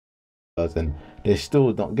and they're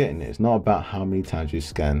still not getting it. It's not about how many times you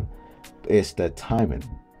scan, it's the timing.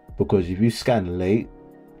 Because if you scan late,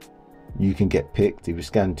 you can get picked. If you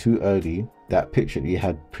scan too early, that picture that you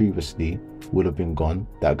had previously would have been gone.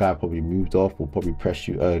 That guy probably moved off or probably pressed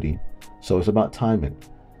you early. So it's about timing,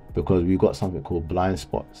 because we've got something called blind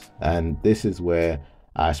spots. And this is where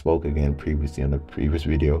I spoke again previously on the previous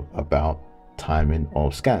video about timing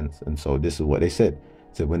of scans. And so this is what they said.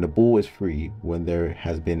 So when the ball is free, when there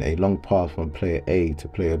has been a long pass from player A to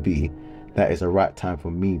player B, that is the right time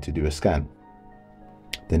for me to do a scan.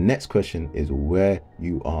 The next question is where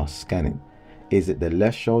you are scanning. Is it the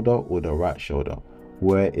left shoulder or the right shoulder?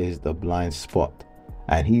 Where is the blind spot?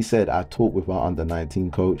 And he said, I talked with our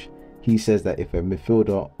under-19 coach. He says that if a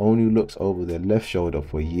midfielder only looks over their left shoulder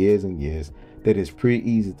for years and years, then it's pretty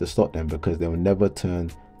easy to stop them, because they will never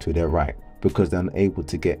turn to their right, because they're unable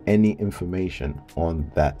to get any information on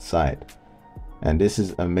that side. And this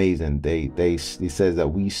is amazing. He says that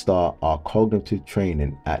we start our cognitive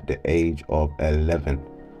training at the age of 11,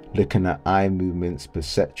 looking at eye movements,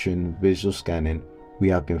 perception, visual scanning. We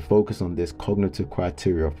have been focused on this cognitive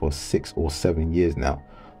criteria for 6 or 7 years now.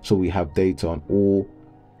 So we have data on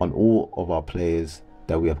all of our players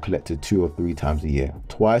that we have collected 2 or 3 times a year.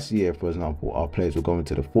 Twice a year, for example, our players will go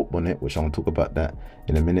into the football net, which I'm going to talk about that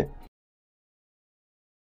in a minute.